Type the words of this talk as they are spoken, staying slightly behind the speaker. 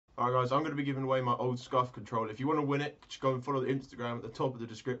Alright guys, I'm going to be giving away my old Scuff controller. If you want to win it, just go and follow the Instagram at the top of the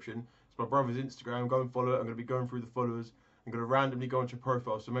description. It's my brother's Instagram. Go and follow it. I'm going to be going through the followers. I'm going to randomly go into your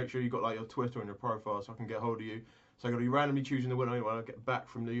profile, so make sure you got like your Twitter on your profile so I can get hold of you. So I'm going to be randomly choosing the winner when I get back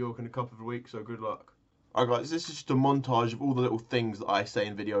from New York in a couple of weeks, so good luck. Alright guys, this is just a montage of all the little things that I say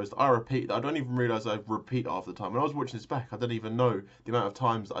in videos that I repeat, that I don't even realise I repeat half the time. When I was watching this back, I didn't even know the amount of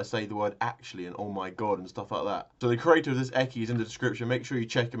times that I say the word actually and oh my god and stuff like that. So the creator of this Eki is in the description, make sure you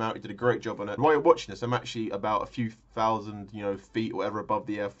check him out, he did a great job on it. And while you're watching this, I'm actually about a few thousand, feet or whatever above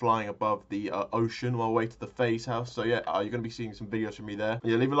the air, flying above the ocean on my way to the FaZe house. So yeah, you're going to be seeing some videos from me there.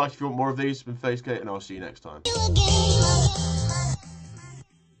 And yeah, leave a like if you want more of these. It's been FaZe Kay and I'll see you next time.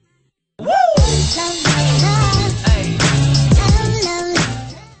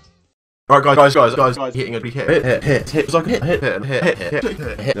 Alright guys, hitting a big hit, it's like a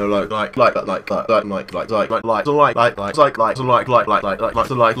hit, no, like,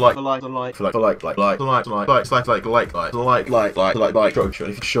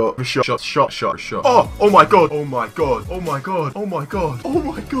 oh my god, oh my god, oh my god, oh my god, oh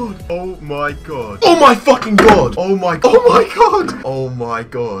my god, oh my god, oh my fucking god, oh my god, oh my god, oh my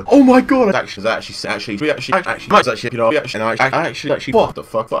god, oh my god, actually, what the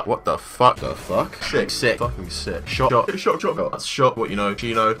fuck, what the fuck? The fuck? Sick, fucking sick. Shot. That's shot. What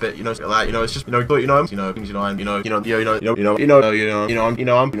bit, that, it's just, things,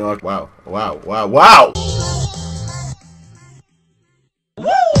 wow.